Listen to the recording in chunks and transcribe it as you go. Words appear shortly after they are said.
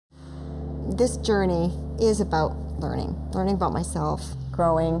This journey is about learning about myself,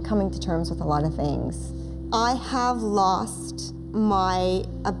 growing, coming to terms with a lot of things. I have lost my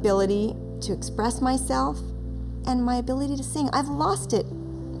ability to express myself and my ability to sing. I've lost it.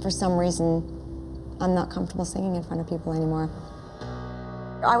 For some reason, I'm not comfortable singing in front of people anymore.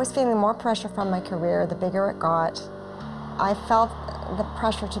 I was feeling more pressure from my career the bigger it got. I felt the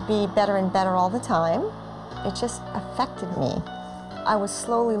pressure to be better and better all the time. It just affected me. I was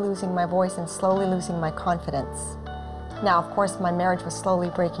slowly losing my voice and slowly losing my confidence. Now, of course, my marriage was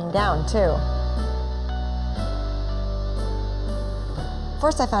slowly breaking down, too.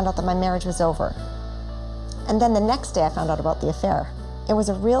 First, I found out that my marriage was over. And then the next day, I found out about the affair. It was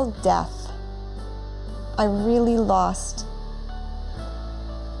a real death. I really lost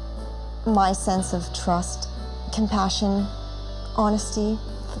my sense of trust, compassion, honesty.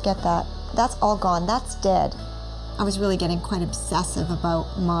 Forget that. That's all gone. That's dead. I was really getting quite obsessive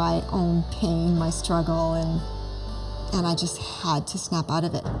about my own pain, my struggle, and I just had to snap out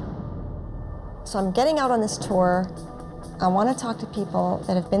of it. So I'm getting out on this tour. I want to talk to people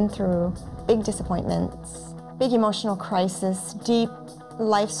that have been through big disappointments, big emotional crisis, deep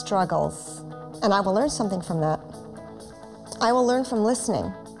life struggles, and I will learn something from that. I will learn from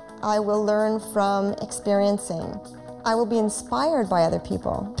listening. I will learn from experiencing. I will be inspired by other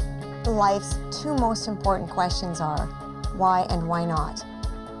people. Life's two most important questions are why and why not.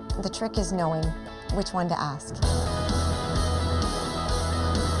 The trick is knowing which one to ask.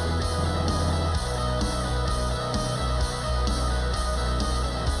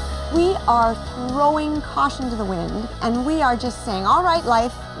 We are throwing caution to the wind, and we are just saying, all right,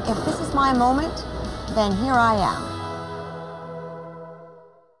 life, if this is my moment, then here I am.